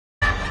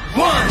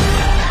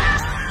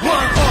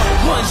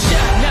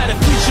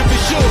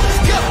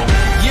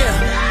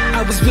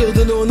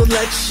building on the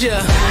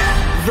lecture.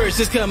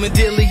 Verses coming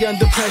daily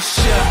under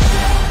pressure.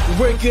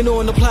 Working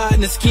on the plot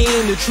and the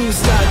scheme. The true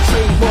style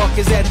trademark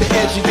is at the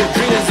edge of your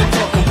dreams. I'm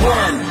talking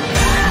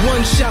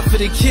one shot for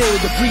the kill.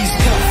 The breeze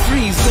cut,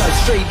 freeze up,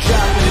 straight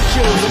dropping the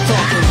chills. I'm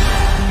talking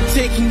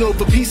taking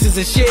over pieces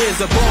and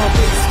shares. A bomb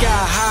big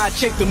sky high.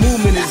 Check the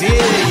movement is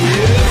here.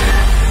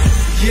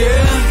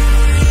 Yeah.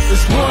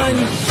 It's one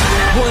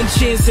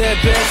chance at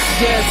best,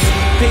 yes.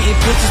 Painting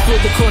pictures for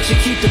the culture,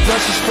 keep the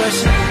brushes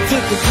fresh.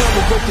 Flip the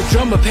cover, work the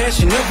drummer,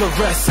 passion never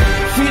rests.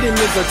 Freedom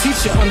is a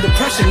teacher under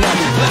pressure, now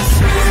we blessed.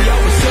 See, I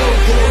was so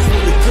close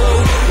with the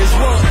goal. It's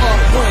one art,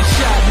 one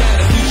shot, now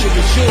the future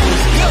is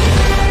yours. Go!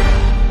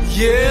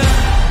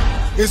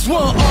 Yeah, it's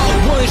one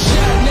art, one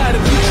shot, now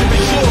the future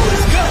is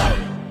yours. Go!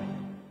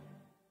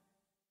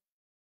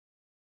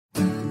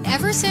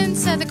 Ever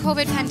since the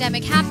COVID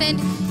pandemic happened,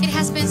 it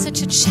has been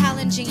such a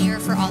challenging year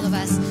for all of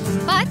us.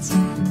 But,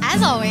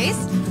 as always,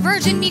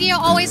 Virgin Media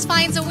always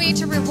finds a way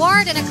to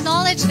reward and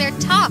acknowledge their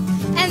top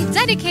and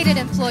dedicated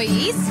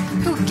employees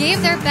who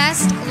gave their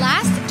best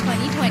last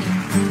 2020.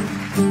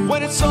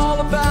 When it's all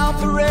about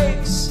the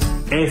race.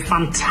 A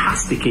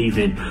fantastic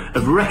evening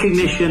of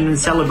recognition and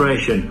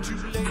celebration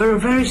for a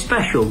very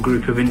special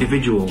group of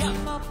individuals,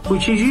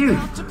 which is you,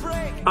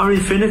 our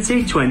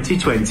Infinity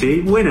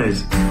 2020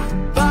 winners.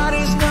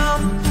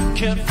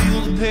 Can't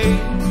feel the pain.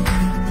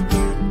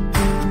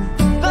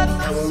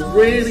 And we're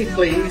really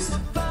pleased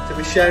to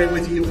be sharing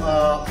with you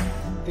our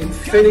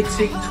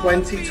Infinity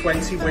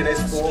 2020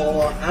 winners for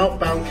all our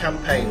outbound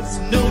campaigns.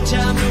 No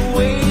time to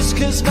waste,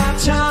 cause my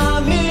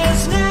time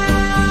is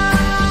now.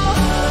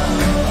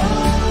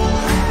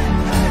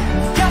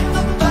 Got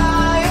the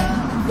fire.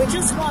 We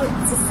just want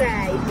to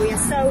say we are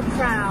so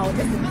proud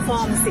of the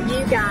performance that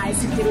you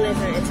guys have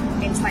delivered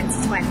in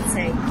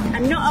 2020.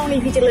 And not only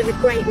have you delivered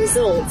great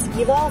results,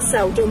 you've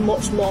also done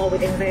much more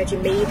within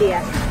Virgin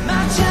Media.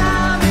 My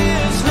time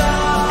is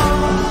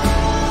long.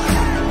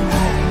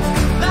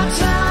 My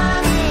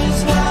time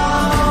is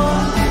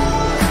long.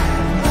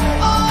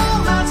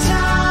 Oh, my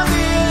time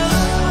is,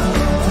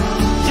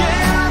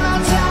 yeah, my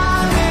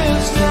time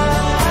is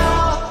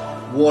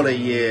now. What a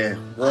year,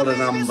 what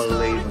an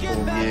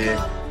unbelievable year.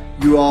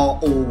 You are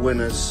all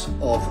winners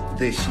of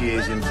this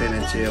year's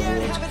Infinity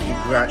Awards.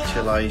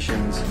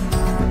 Congratulations.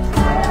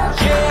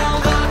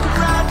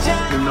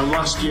 In the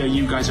last year,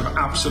 you guys have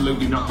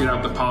absolutely knocked it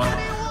out of the park.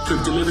 To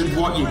have delivered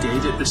what you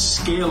did at the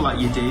scale that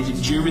you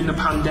did during the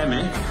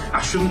pandemic,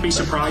 I shouldn't be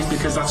surprised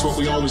because that's what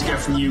we always get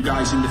from you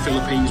guys in the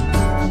Philippines.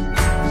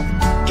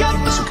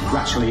 So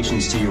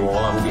congratulations to you all.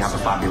 I hope you have a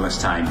fabulous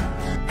time.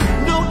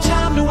 No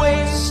time to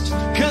waste,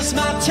 cause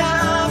my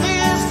time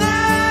is now.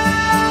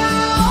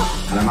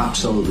 And I'm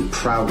absolutely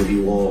proud of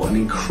you all. An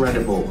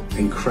incredible,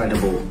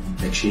 incredible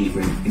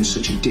achievement in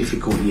such a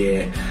difficult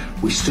year.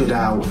 We stood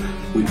out,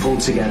 we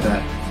pulled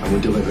together, and we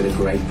delivered a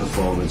great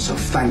performance. So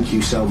thank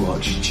you so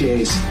much.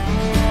 Cheers.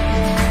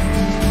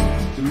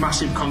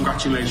 Massive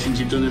congratulations.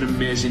 You've done an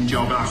amazing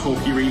job, and I hope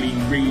you really,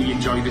 really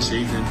enjoy this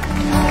evening.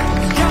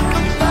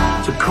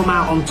 To come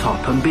out on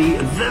top and be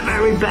the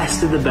very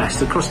best of the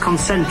best across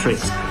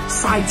Concentrix,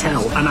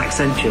 Sitel and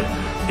Accenture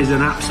is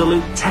an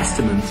absolute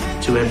testament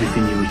to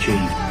everything you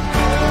achieved.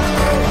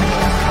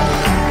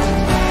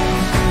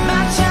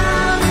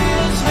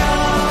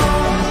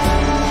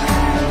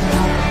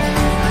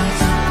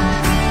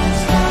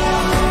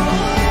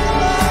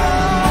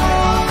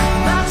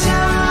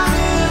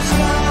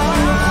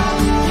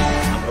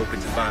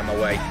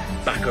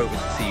 Back over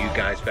to see you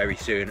guys very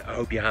soon. I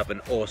hope you have an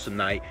awesome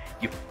night.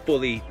 You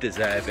fully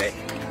deserve it.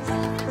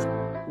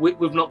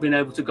 We've not been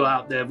able to go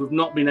out there. We've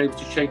not been able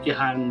to shake your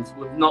hand.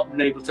 We've not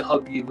been able to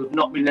hug you. We've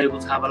not been able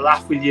to have a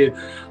laugh with you.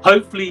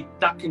 Hopefully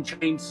that can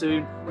change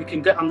soon. We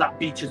can get on that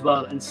beach as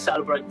well and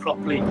celebrate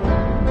properly.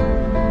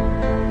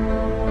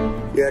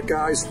 Yeah,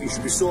 guys, you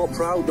should be so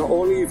proud. Not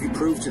only have you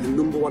proved you're the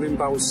 #1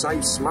 inbound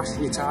site,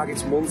 smashing your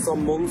targets month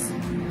on month,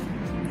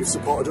 you've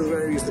supported other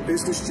areas of the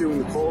business during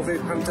the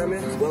COVID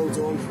pandemic. Well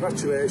done,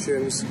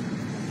 congratulations.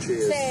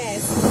 Cheers.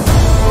 Cheers.